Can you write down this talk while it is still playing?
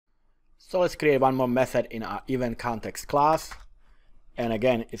So let's create one more method in our event context class. And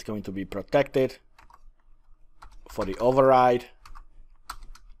again, it's going to be protected for the override.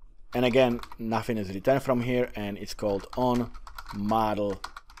 And again, nothing is returned from here, and it's called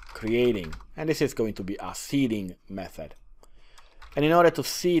onModelCreating. And this is going to be a seeding method. And in order to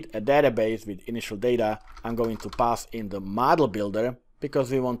seed a database with initial data, I'm going to pass in the model builder,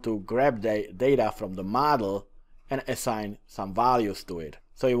 because we want to grab the data from the model and assign some values to it.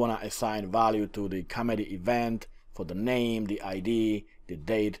 So you want to assign value to the comedy event for the name, the ID, the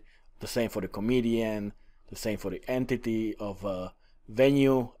date, the same for the comedian, the same for the entity of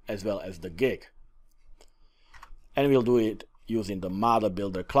venue, as well as the gig. And we'll do it using the model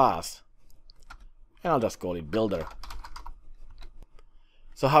builder class. And I'll just call it builder.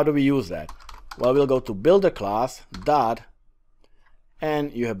 So how do we use that? Well, we'll go to builder class dot,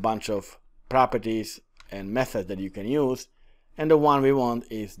 and you have a bunch of properties and methods that you can use. And the one we want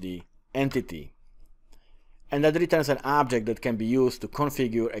is the entity. And that returns an object that can be used to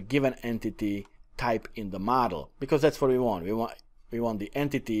configure a given entity type in the model, because that's what we want. We want the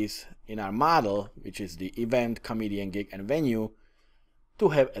entities in our model, which is the event, comedian, gig, and venue, to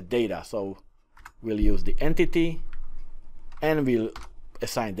have a data. So we'll use the entity, and we'll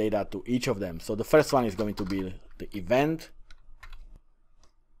assign data to each of them. So the first one is going to be the event,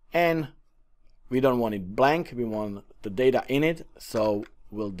 and we don't want it blank, we want the data in it, so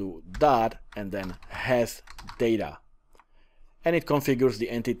we'll do dot and then has data, and it configures the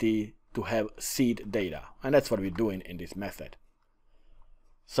entity to have seed data, and that's what we're doing in this method.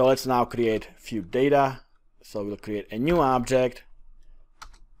 So let's now create a few data. So we'll create a new object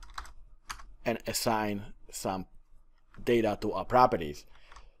and assign some data to our properties.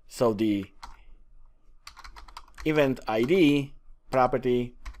 So the event ID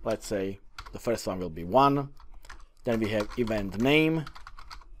property, let's say the first one will be 1. Then we have event name.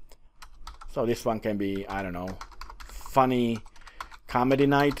 So this one can be, I don't know, funny comedy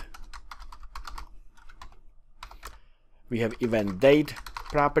night. We have event date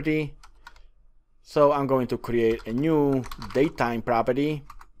property. So I'm going to create a new datetime property,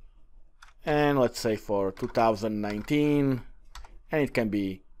 and let's say for 2019, and it can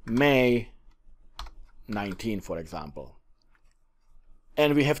be May 19, for example.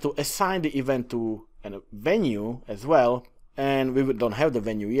 And we have to assign the event to a venue as well, and we don't have the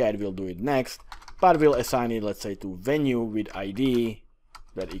venue yet, we'll do it next, but we'll assign it, let's say, to venue with ID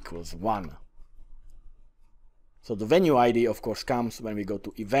that equals 1. So the venue ID, of course, comes when we go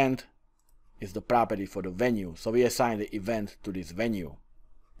to event, is the property for the venue. So we assign the event to this venue.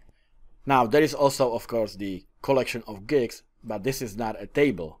 Now there is also, of course, the collection of gigs, but this is not a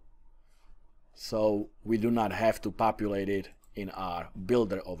table. So we do not have to populate it in our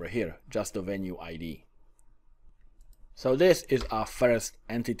builder over here, just the venue ID. So this is our first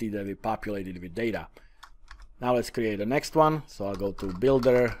entity that we populated with data. Now let's create the next one. So I'll go to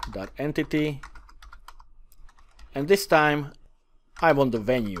builder.entity, and this time I want the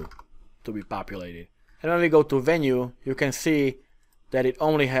venue to be populated. And when we go to venue, you can see that it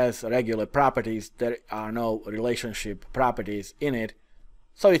only has regular properties. There are no relationship properties in it.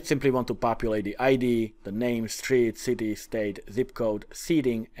 So it simply want to populate the ID, the name, street, city, state, zip code,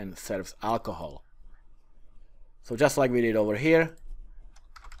 seating, and serves alcohol. So just like we did over here,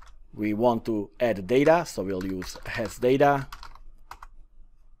 we want to add data, so we'll use has data,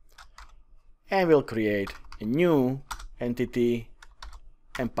 and we'll create a new entity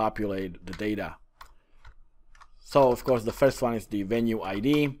and populate the data. So of course the first one is the venue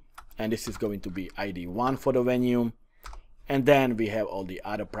ID, and this is going to be ID 1 for the venue, and then we have all the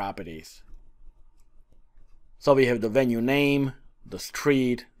other properties. So we have the venue name, the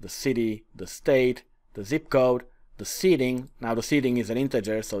street, the city, the state, the zip code, the seating. Now the seating is an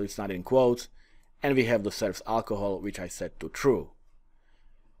integer, so it's not in quotes, and we have the serves alcohol, which I set to true.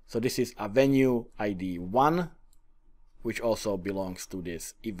 So this is a venue ID 1, which also belongs to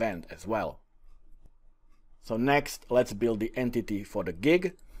this event as well. So next, let's build the entity for the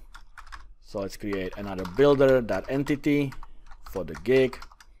gig. So let's create another builder.entity for the gig,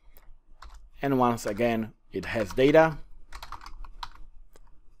 and once again it has data.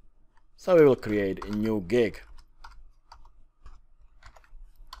 So we will create a new gig.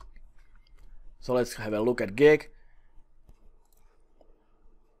 So let's have a look at gig,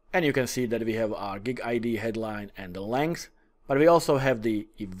 and you can see that we have our gig ID, headline, and the length, but we also have the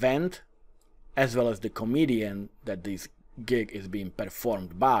event as well as the comedian that this gig is being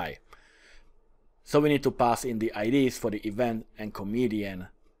performed by. So we need to pass in the IDs for the event and comedian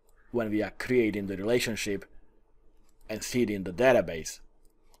when we are creating the relationship and seeding the database.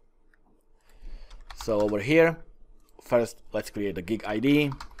 So over here, first let's create the gig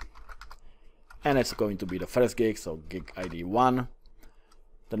ID, and it's going to be the first gig, so gig ID 1.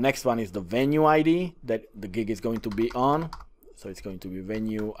 The next one is the venue ID that the gig is going to be on, so it's going to be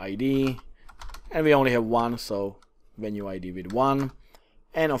venue ID, and we only have one, so venue ID with 1.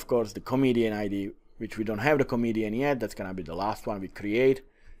 And of course the comedian ID, which we don't have the comedian yet, that's gonna be the last one we create.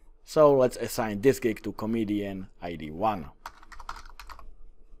 So let's assign this gig to comedian ID 1.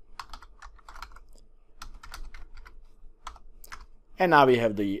 And now we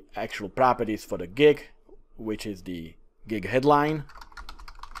have the actual properties for the gig, which is the gig headline.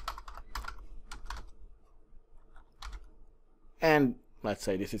 And let's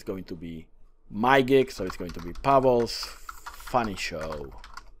say this is going to be my gig, so it's going to be Pavel's Funny Show,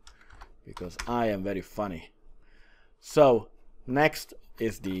 because I am very funny. So next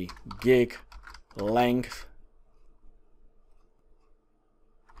is the gig length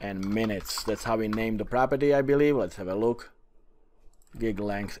and minutes. That's how we name the property, I believe. Let's have a look. Gig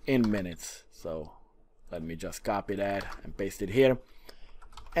length in minutes. So let me just copy that and paste it here.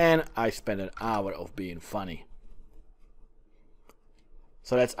 And I spent an hour of being funny.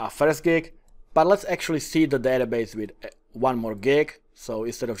 So that's our first gig. But let's actually see the database with one more gig. So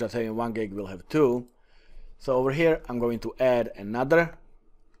instead of just having one gig, we'll have two. So over here, I'm going to add another.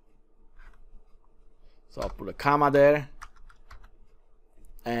 So I'll put a comma there.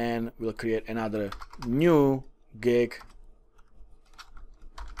 And we'll create another new gig.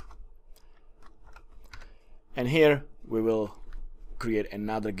 And here we will create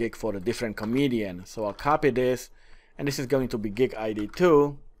another gig for a different comedian. So I'll copy this, and this is going to be gig ID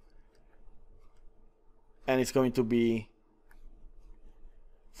 2. And it's going to be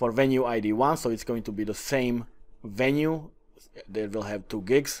for venue ID 1, so it's going to be the same venue. They will have 2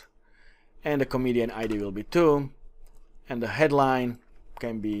 gigs. And the comedian ID will be 2. And the headline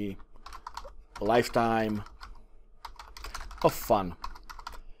can be lifetime of fun.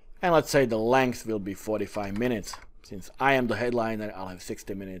 And let's say the length will be 45 minutes. Since I am the headliner, I'll have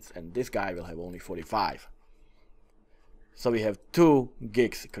 60 minutes, and this guy will have only 45. So we have 2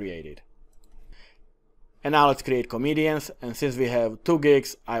 gigs created. And now let's create comedians, and since we have 2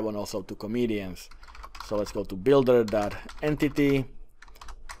 gigs, I want also 2 comedians. So let's go to builder.entity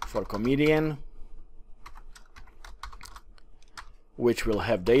for comedian, which will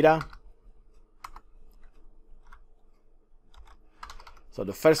have data. So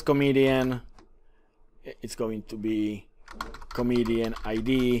the first comedian, it's going to be comedian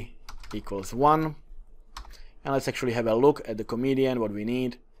ID equals 1. And let's actually have a look at the comedian, what we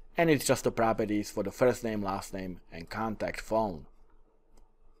need. And it's just the properties for the first name, last name, and contact phone.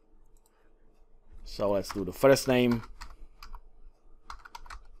 So let's do the first name.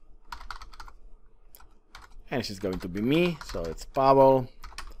 And this is going to be me, so it's Pavel.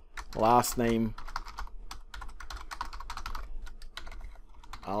 Last name,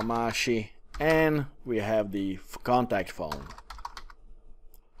 Almashi. And we have the contact phone.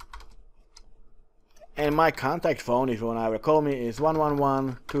 And my contact phone, if you want to ever call me, is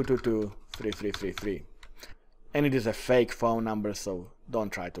 111-222-3333. And it is a fake phone number, so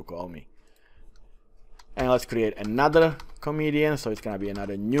don't try to call me. And let's create another comedian, so it's gonna be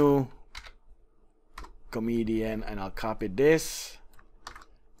another new comedian, and I'll copy this,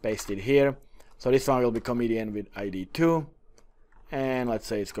 paste it here. So this one will be comedian with ID 2, and let's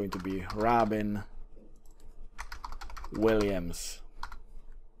say it's going to be Robin Williams.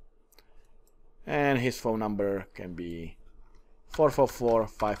 And his phone number can be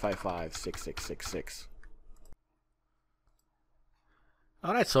 444-555-6666.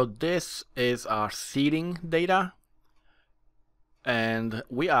 Alright, so this is our seeding data. And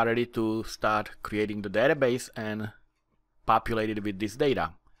we are ready to start creating the database and populate it with this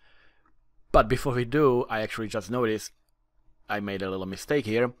data. But before we do, I actually just noticed I made a little mistake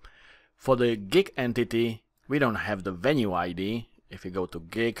here. For the gig entity, we don't have the venue ID. If you go to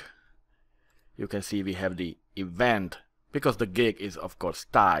gig, you can see we have the event, because the gig is of course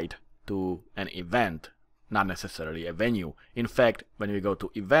tied to an event, not necessarily a venue. In fact, when we go to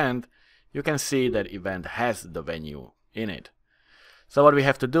event, you can see that event has the venue in it. So what we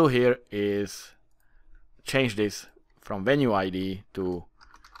have to do here is change this from venue ID to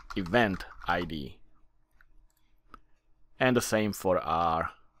event ID. And the same for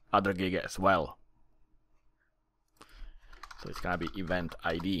our other gig as well. So it's gonna be event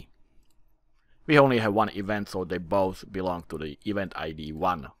ID. We only have one event, so they both belong to the event ID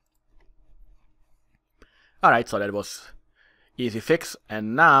 1. Alright, so that was easy fix,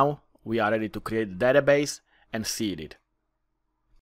 and now we are ready to create the database and seed it.